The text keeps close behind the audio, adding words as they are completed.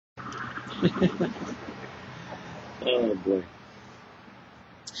Oh, boy.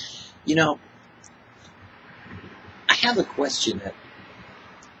 You know, I have a question that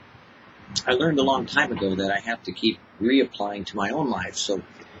I learned a long time ago that I have to keep reapplying to my own life. So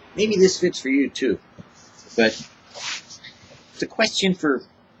maybe this fits for you too. But it's a question for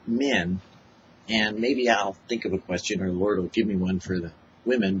men, and maybe I'll think of a question, or the Lord will give me one for the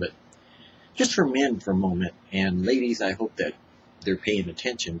women, but just for men for a moment. And ladies, I hope that they're paying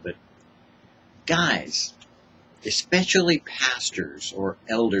attention. But guys, especially pastors or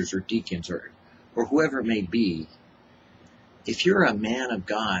elders or deacons or whoever it may be, if you're a man of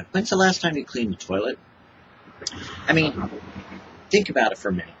God, when's the last time you cleaned the toilet? I mean, think about it for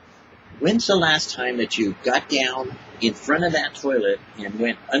a minute. When's the last time that you got down in front of that toilet and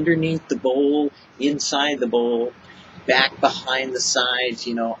went underneath the bowl, inside the bowl, back behind the sides,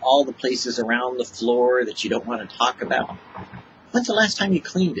 all the places around the floor that you don't want to talk about? When's the last time you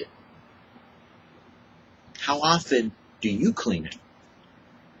cleaned it? How often do you clean it?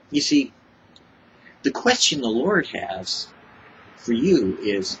 You see, the question the Lord has for you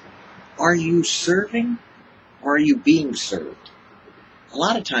is, are you serving or are you being served? A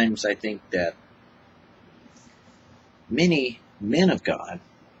lot of times I think that many men of God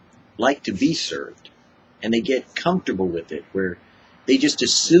like to be served, and they get comfortable with it, where they just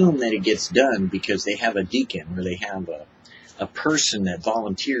assume that it gets done because they have a deacon or they have a person that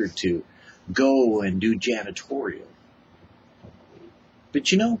volunteered to go and do janitorial. But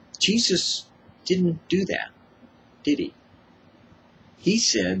Jesus didn't do that, did he? He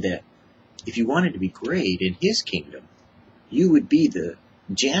said that if you wanted to be great in his kingdom, you would be the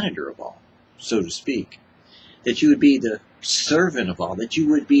janitor of all, so to speak. That you would be the servant of all, that you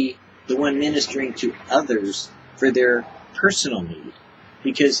would be the one ministering to others for their personal need.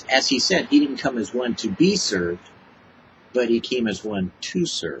 Because, as he said, he didn't come as one to be served, but he came as one to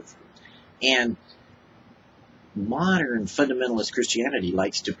serve. And modern fundamentalist Christianity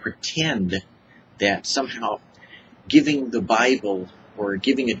likes to pretend that somehow giving the Bible or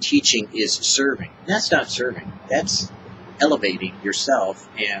giving a teaching is serving. That's not serving. That's elevating yourself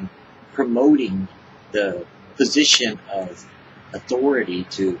and promoting the position of authority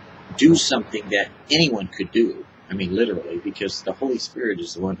to do something that anyone could do. I mean, literally, because the Holy Spirit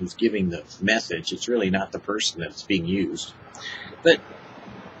is the one who's giving the message. It's really not the person that's being used. But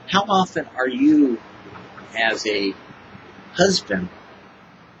how often are you, as a husband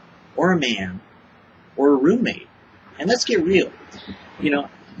or a man or a roommate, and let's get real,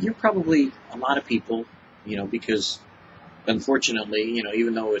 you're probably a lot of people, because unfortunately,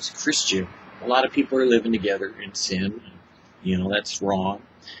 even though it's Christian, a lot of people are living together in sin. That's wrong.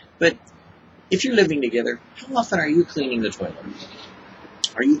 But if you're living together, how often are you cleaning the toilet?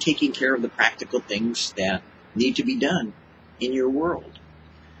 Are you taking care of the practical things that need to be done in your world?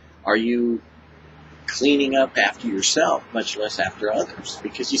 Are you cleaning up after yourself, much less after others?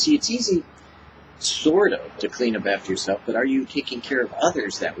 Because you see, it's easy, sort of, to clean up after yourself, but are you taking care of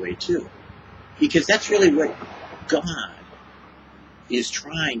others that way too? Because that's really what God is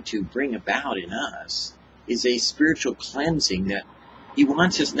trying to bring about in us, is a spiritual cleansing that he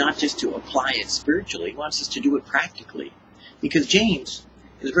wants us not just to apply it spiritually, he wants us to do it practically. Because James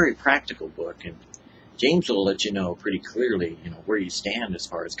is a very practical book, and James will let you know pretty clearly, where you stand as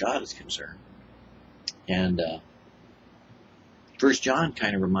far as God is concerned. And 1 John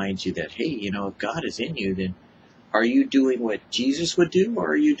kind of reminds you that, hey, if God is in you, then are you doing what Jesus would do,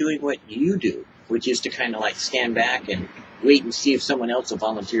 or are you doing what you do, which is to kind of like stand back and wait and see if someone else will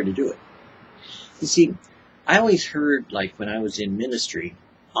volunteer to do it? You see, I always heard, like when I was in ministry,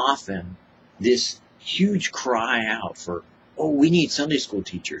 often this huge cry out for, oh, we need Sunday school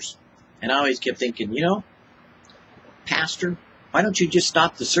teachers. And I always kept thinking, Pastor, why don't you just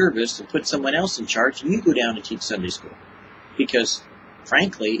stop the service and put someone else in charge and you go down and teach Sunday school? Because,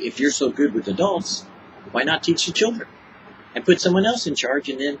 frankly, if you're so good with adults, why not teach the children? And put someone else in charge,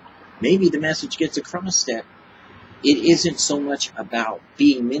 and then maybe the message gets across that it isn't so much about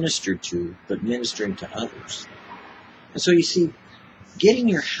being ministered to, but ministering to others. And so you see, getting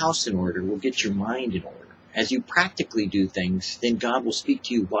your house in order will get your mind in order. As you practically do things, then God will speak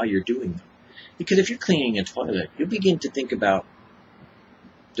to you while you're doing them. Because if you're cleaning a toilet, you'll begin to think about,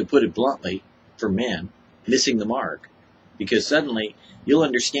 to put it bluntly, for men, missing the mark. Because suddenly, you'll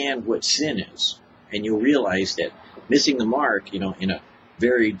understand what sin is. And you'll realize that missing the mark, in a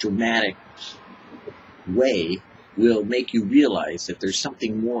very dramatic way, will make you realize that there's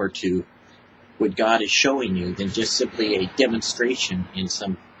something more to what God is showing you than just simply a demonstration in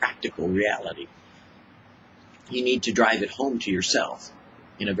some practical reality. You need to drive it home to yourself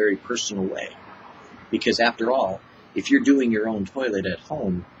in a very personal way. Because after all, if you're doing your own toilet at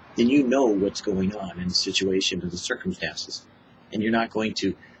home, then you know what's going on in the situation and the circumstances. And you're not going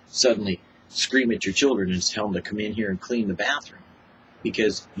to suddenly scream at your children and tell them to come in here and clean the bathroom,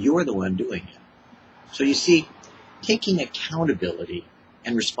 because you're the one doing it. So you see, taking accountability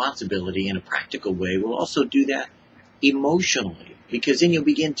and responsibility in a practical way will also do that emotionally, because then you'll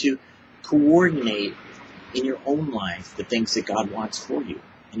begin to coordinate in your own life the things that God wants for you.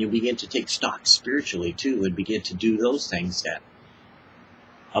 And you'll begin to take stock spiritually too, and begin to do those things that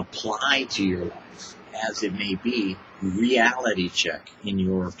apply to your life as it may be, reality check in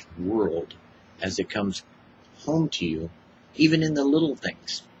your world as it comes home to you, even in the little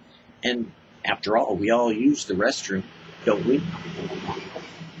things. And after all, we all use the restroom, don't we?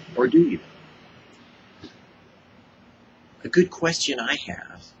 Or do you? A good question I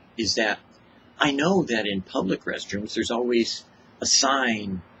have is that I know that in public restrooms there's always a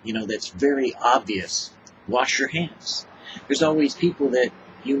sign, that's very obvious. Wash your hands. There's always people that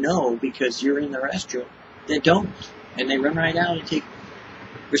you know because you're in the restroom that don't. And they run right out and take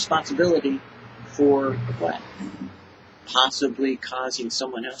responsibility for what? Possibly causing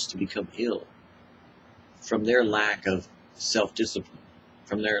someone else to become ill from their lack of self-discipline,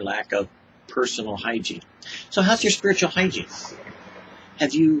 from their lack of personal hygiene. So how's your spiritual hygiene?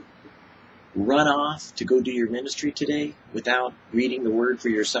 Have you run off to go do your ministry today without reading the Word for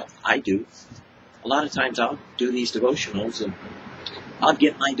yourself? I do. A lot of times I'll do these devotionals and I'll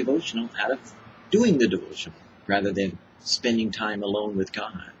get my devotional out of doing the devotional rather than spending time alone with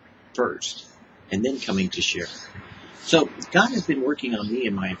God first and then coming to share. So God has been working on me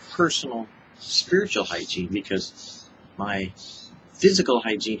in my personal spiritual hygiene, because my physical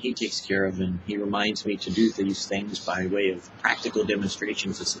hygiene He takes care of, and He reminds me to do these things by way of practical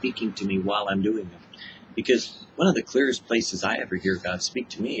demonstrations of speaking to me while I'm doing them. Because one of the clearest places I ever hear God speak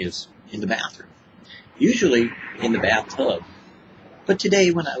to me is in the bathroom. Usually in the bathtub. But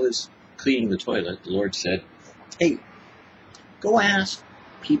today when I was cleaning the toilet, the Lord said, hey, go ask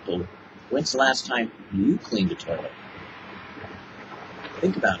people, when's the last time you cleaned a toilet?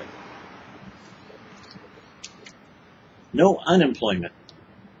 Think about it. No unemployment.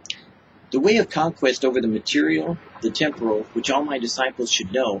 The way of conquest over the material, the temporal, which all my disciples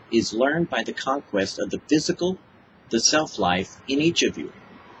should know, is learned by the conquest of the physical, the self-life in each of you.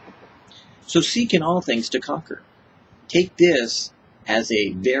 So seek in all things to conquer. Take this as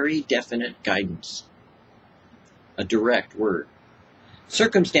a very definite guidance, a direct word.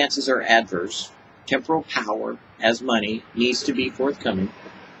 Circumstances are adverse. Temporal power, as money, needs to be forthcoming.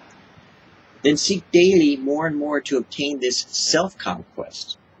 Then seek daily more and more to obtain this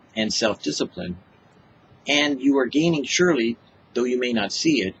self-conquest and self-discipline. And you are gaining surely, though you may not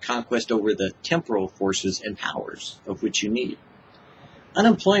see it, conquest over the temporal forces and powers of which you need.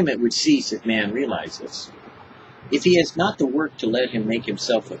 Unemployment would cease if man realized this. If he has not the work to let him make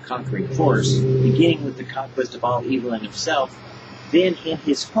himself a conquering force, beginning with the conquest of all evil in himself, then in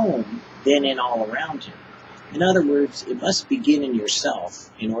his home, then in all around him. In other words, it must begin in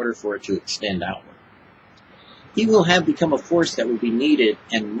yourself in order for it to extend outward. He will have become a force that will be needed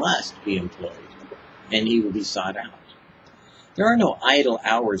and must be employed, and he will be sought out. There are no idle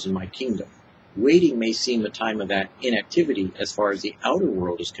hours in my kingdom. Waiting may seem a time of inactivity as far as the outer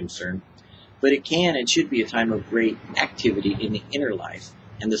world is concerned, but it can and should be a time of great activity in the inner life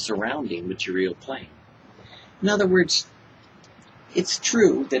and the surrounding material plane. In other words, it's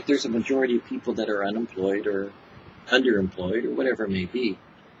true that there's a majority of people that are unemployed or underemployed or whatever it may be.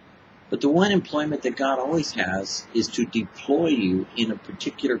 But the one employment that God always has is to deploy you in a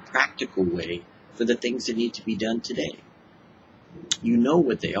particular practical way for the things that need to be done today. You know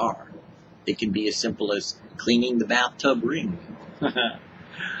what they are. They can be as simple as cleaning the bathtub ring,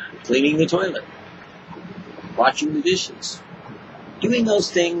 cleaning the toilet, washing the dishes, doing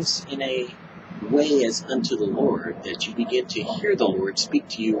those things in a way as unto the Lord, that you begin to hear the Lord speak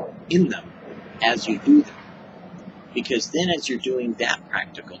to you in them as you do them. Because then as you're doing that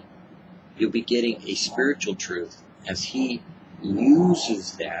practical, you'll be getting a spiritual truth as He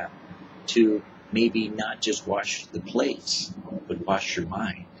uses that to maybe not just wash the plates, but wash your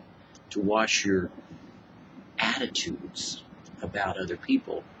mind, to wash your attitudes about other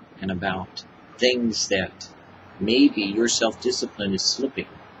people and about things that maybe your self-discipline is slipping,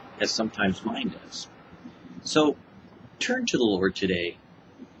 as sometimes mine does. So turn to the Lord today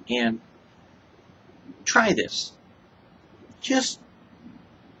and try this, just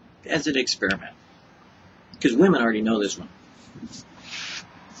as an experiment, because women already know this one.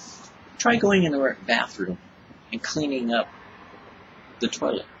 Try going in the bathroom and cleaning up the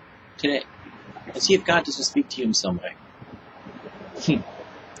toilet today and see if God doesn't speak to you in some way.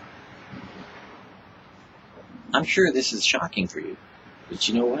 I'm sure this is shocking for you, But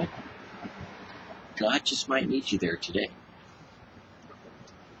you know what? God just might need you there today.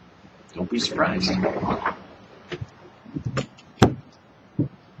 Don't be surprised.